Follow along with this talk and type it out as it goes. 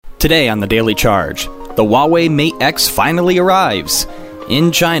Today on the Daily Charge, the Huawei Mate X finally arrives.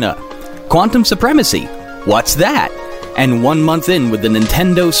 In China. Quantum supremacy. What's that? And 1 month in with the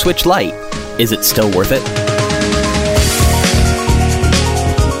Nintendo Switch Lite. Is it still worth it?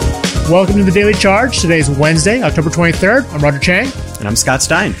 Welcome to the Daily Charge. Today is Wednesday, October 23rd. I'm Roger Chang. And I'm Scott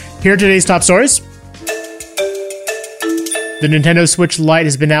Stein. Here are today's top stories. The Nintendo Switch Lite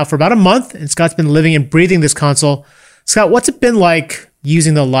has been out for about a month, and Scott's been living and breathing this console. Scott, what's it been like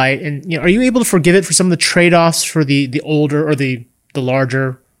using the Lite? And are you able to forgive it for some of the trade-offs for the older or the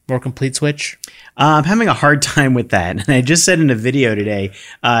larger, more complete Switch? I'm having a hard time with that. And I just said in a video today,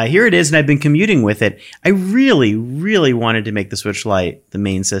 here it is, and I've been commuting with it. I really, really wanted to make the Switch Lite the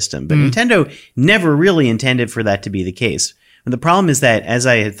main system, but Nintendo never really intended for that to be the case. And the problem is that, as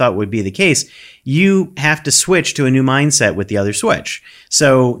I had thought would be the case, you have to switch to a new mindset with the other Switch.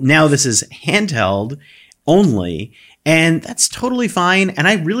 So now this is handheld only, and that's totally fine. And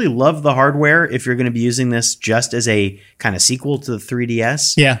I really love the hardware if you're going to be using this just as a kind of sequel to the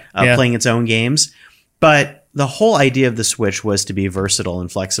 3DS, playing its own games. But the whole idea of the Switch was to be versatile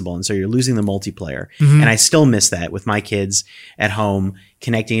and flexible. And so you're losing the multiplayer. And I still miss that with my kids at home,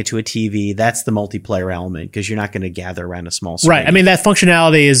 connecting it to a TV. That's the multiplayer element, because you're not going to gather around a small screen. Right. I mean, that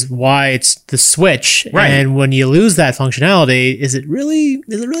functionality is why it's the Switch. Right. And when you lose that functionality, is it really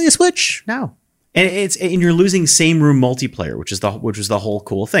a Switch? No. And you're losing same room multiplayer, which was the whole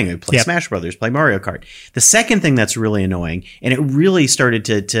cool thing. You play Smash Brothers, play Mario Kart. The second thing that's really annoying, and it really started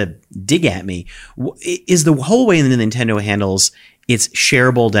to dig at me, is the whole way that Nintendo handles its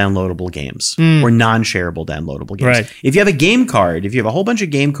shareable downloadable games or non-shareable downloadable games. Right. If you have a game card, if you have a whole bunch of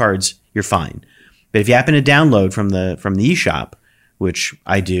game cards, you're fine. But if you happen to download from the eShop, which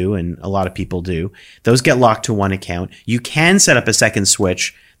I do and a lot of people do, those get locked to one account. You can set up a second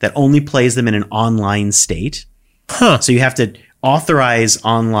Switch that only plays them in an online state. So you have to authorize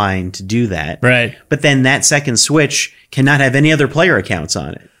online to do that. Right. But then that second Switch cannot have any other player accounts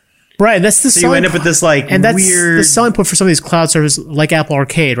on it. Right. That's the so you end up with this and that's weird the selling point for some of these cloud services like Apple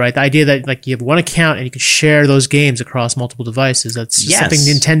Arcade, right? The idea that you have one account and you can share those games across multiple devices. That's just something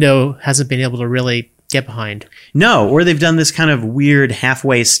Nintendo hasn't been able to really get behind. No, or they've done this kind of weird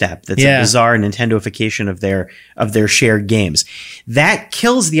halfway step that's a bizarre Nintendoification of their shared games. That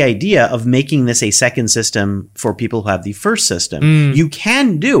kills the idea of making this a second system for people who have the first system. You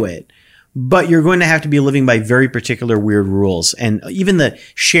can do it, but you're going to have to be living by very particular weird rules. And even the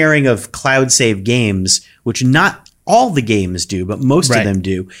sharing of cloud save games, which not all the games do, but most of them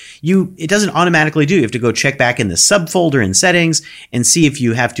do. It doesn't automatically do. You have to go check back in the subfolder in settings and see if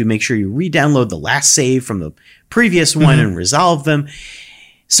you have to make sure you re-download the last save from the previous one and resolve them.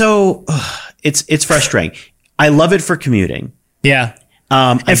 So it's frustrating. I love it for commuting. Yeah.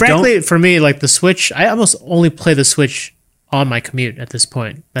 And frankly, for me, like the Switch, I almost only play the Switch on my commute at this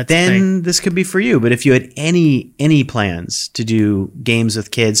point. Then this could be for you. But if you had any plans to do games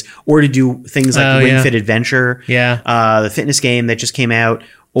with kids or to do things like Ring Fit Adventure, the fitness game that just came out,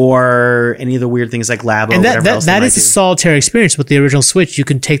 or any of the weird things like Labo, and whatever else that is a solitary experience with the original Switch. You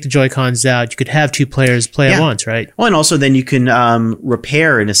can take the Joy-Cons out. You could have two players play at once, right? Well, and also then you can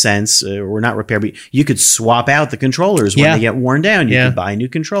repair in a sense, or not repair, but you could swap out the controllers when they get worn down. You could buy new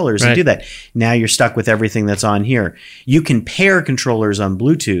controllers and do that. Now you're stuck with everything that's on here. You can pair controllers on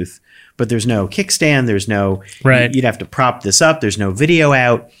Bluetooth, but there's no kickstand. There's no, you'd have to prop this up. There's no video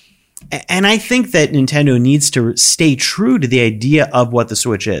out. And I think that Nintendo needs to stay true to the idea of what the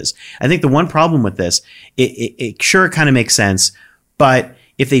Switch is. I think the one problem with this, it sure kind of makes sense, but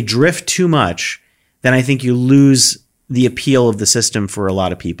if they drift too much, then I think you lose the appeal of the system for a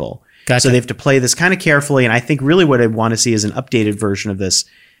lot of people. Gotcha. So they have to play this kind of carefully, and I think really what I want to see is an updated version of this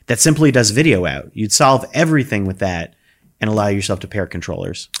that simply does video out. You'd solve everything with that and allow yourself to pair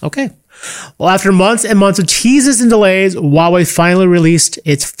controllers. Okay. Well, after months and months of teases and delays, Huawei finally released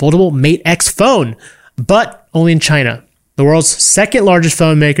its foldable Mate X phone, but only in China. The world's second largest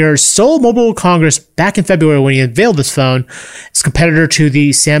phone maker sold Mobile World Congress back in February when he unveiled this phone, its competitor to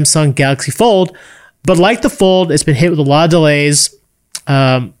the Samsung Galaxy Fold. But like the Fold, it's been hit with a lot of delays.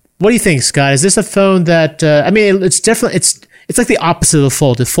 What do you think, Scott? Is this a phone that, it's definitely, it's like the opposite of the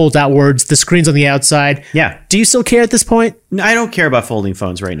Fold. It folds outwards. The screen's on the outside. Yeah. Do you still care at this point? No, I don't care about folding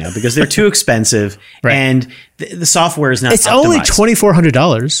phones right now because they're too expensive and the software is not It's optimized. only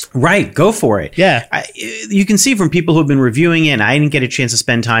 $2,400. Right. Go for it. Yeah. You can see from people who've been reviewing it, and I didn't get a chance to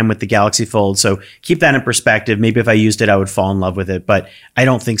spend time with the Galaxy Fold, so keep that in perspective. Maybe if I used it, I would fall in love with it, but I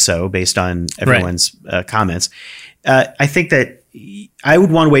don't think so based on everyone's comments. I think that I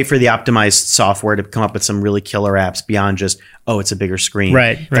would want to wait for the optimized software to come up with some really killer apps beyond just, it's a bigger screen.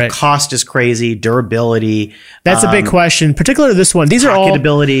 Right. The cost is crazy. Durability. That's a big question, particularly this one. These are all,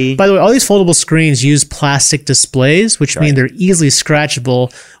 pocketability. By the way, all these foldable screens use plastic displays, which mean they're easily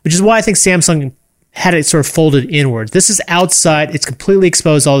scratchable, which is why I think Samsung had it sort of folded inward. This is outside. It's completely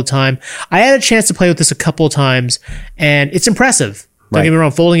exposed all the time. I had a chance to play with this a couple of times, and it's impressive. Don't get me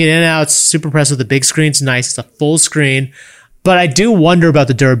wrong, folding it in and out, it's super impressive. The big screen's nice. It's a full screen. But I do wonder about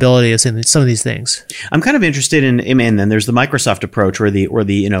the durability of some of these things. I'm kind of interested in, and then there's the Microsoft approach, or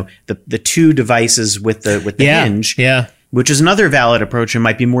the two devices with the hinge, which is another valid approach and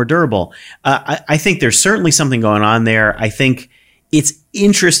might be more durable. I think there's certainly something going on there. I think it's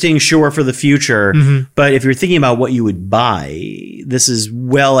interesting, sure, for the future, but if you're thinking about what you would buy, this is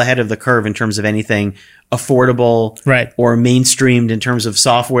well ahead of the curve in terms of anything affordable or mainstreamed in terms of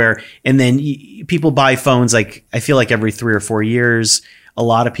software. And then people buy phones, like, I feel like every 3 or 4 years, a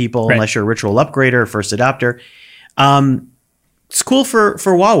lot of people, unless you're a ritual upgrader, first adopter. It's cool for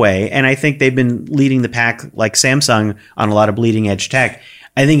Huawei, and I think they've been leading the pack like Samsung on a lot of bleeding edge tech.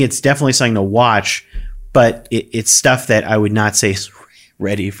 I think it's definitely something to watch, but it's stuff that I would not say is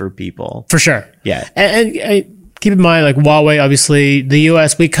ready for people. For sure. Yeah. And keep in mind, like Huawei, obviously, the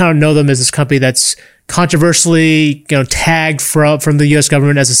U.S., we kind of know them as this company that's controversially, tagged from the U.S.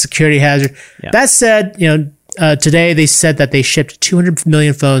 government as a security hazard. Yeah. That said, today they said that they shipped 200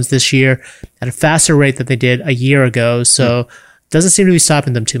 million phones this year at a faster rate than they did a year ago. So doesn't seem to be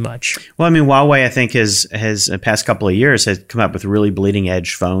stopping them too much. Well, I mean, Huawei, I think, has the past couple of years has come up with really bleeding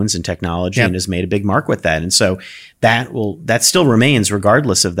edge phones and technology and has made a big mark with that. And so that still remains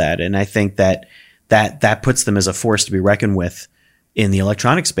regardless of that. And I think that puts them as a force to be reckoned with in the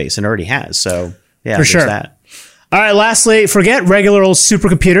electronic space, and already has. So yeah, for sure. That. All right, lastly, forget regular old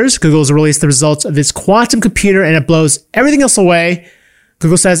supercomputers. Google's released the results of its quantum computer, and it blows everything else away.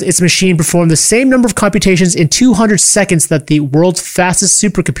 Google says its machine performed the same number of computations in 200 seconds that the world's fastest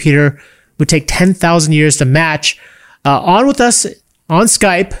supercomputer would take 10,000 years to match. On with us on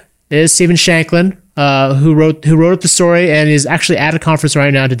Skype is Stephen Shanklin, who wrote up the story and is actually at a conference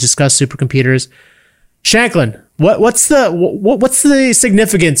right now to discuss supercomputers. Shanklin, what's the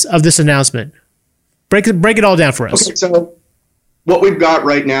significance of this announcement? Break it all down for us. Okay, so what we've got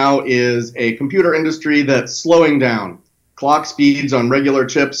right now is a computer industry that's slowing down. Clock speeds on regular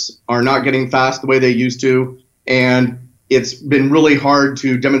chips are not getting fast the way they used to, and it's been really hard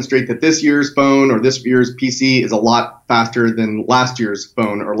to demonstrate that this year's phone or this year's PC is a lot faster than last year's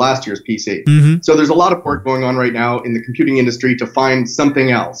phone or last year's PC. So there's a lot of work going on right now in the computing industry to find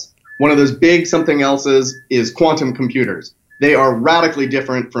something else. One of those big something else's is quantum computers. They are radically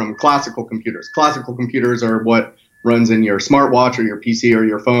different from classical computers. Classical computers are what runs in your smartwatch or your PC or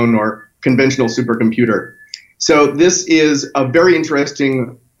your phone or conventional supercomputer. So this is a very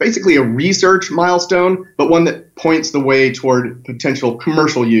interesting, basically a research milestone, but one that points the way toward potential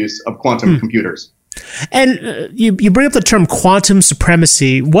commercial use of quantum computers. And you bring up the term quantum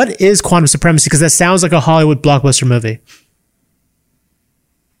supremacy. What is quantum supremacy? Because that sounds like a Hollywood blockbuster movie.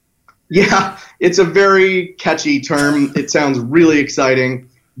 Yeah, it's a very catchy term. It sounds really exciting,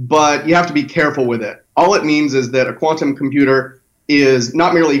 but you have to be careful with it. All it means is that a quantum computer is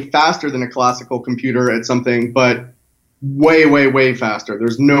not merely faster than a classical computer at something, but way, way, way faster.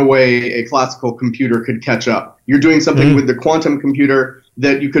 There's no way a classical computer could catch up. You're doing something with the quantum computer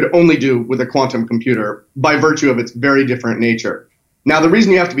that you could only do with a quantum computer by virtue of its very different nature. Now, the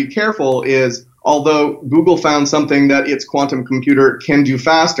reason you have to be careful is, although Google found something that its quantum computer can do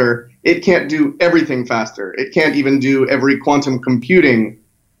faster, it can't do everything faster. It can't even do every quantum computing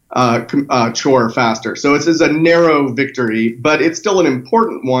chore faster. So it's a narrow victory, but it's still an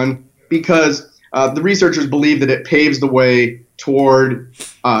important one because the researchers believe that it paves the way toward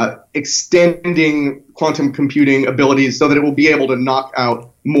extending quantum computing abilities so that it will be able to knock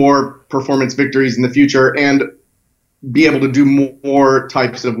out more performance victories in the future and be able to do more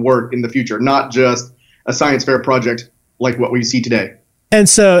types of work in the future, not just a science fair project like what we see today. And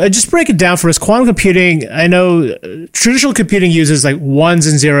so just break it down for us. Quantum computing, I know traditional computing uses like ones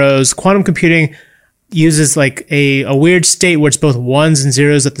and zeros. Quantum computing uses like a weird state where it's both ones and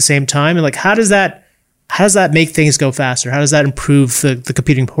zeros at the same time. And like, how does that make things go faster? How does that improve the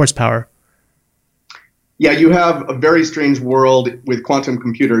computing horsepower? Yeah, you have a very strange world with quantum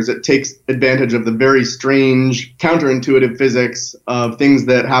computers. It takes advantage of the very strange, counterintuitive physics of things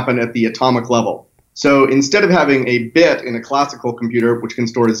that happen at the atomic level. So instead of having a bit in a classical computer, which can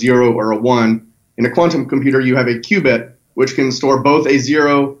store a 0 or a 1, in a quantum computer you have a qubit, which can store both a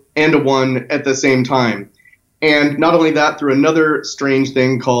 0 and a 1 at the same time. And not only that, through another strange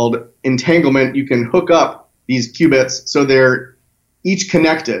thing called entanglement, you can hook up these qubits so they're each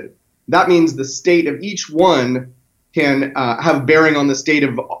connected. That means the state of each one can have bearing on the state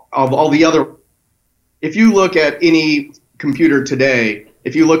of all the other. If you look at any computer today,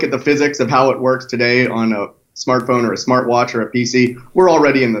 if you look at the physics of how it works today on a smartphone or a smartwatch or a PC, we're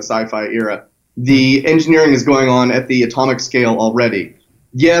already in the sci-fi era. The engineering is going on at the atomic scale already.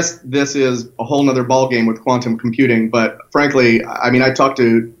 Yes, this is a whole nother ballgame with quantum computing, but frankly, I mean, I talk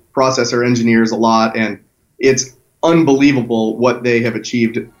to processor engineers a lot, and it's unbelievable what they have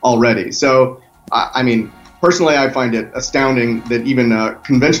achieved already. So, I mean, personally, I find it astounding that even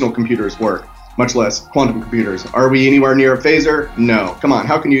conventional computers work, much less quantum computers. Are we anywhere near a phaser? No. Come on,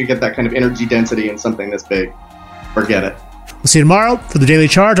 how can you get that kind of energy density in something this big? Forget it. We'll see you tomorrow for the Daily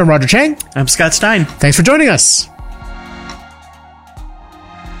Charge. I'm Roger Chang. I'm Scott Stein. Thanks for joining us.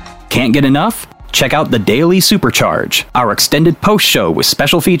 Can't get enough? Check out the Daily Supercharge, our extended post show with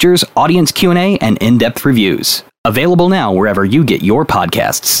special features, audience Q&A, and in-depth reviews. Available now wherever you get your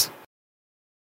podcasts.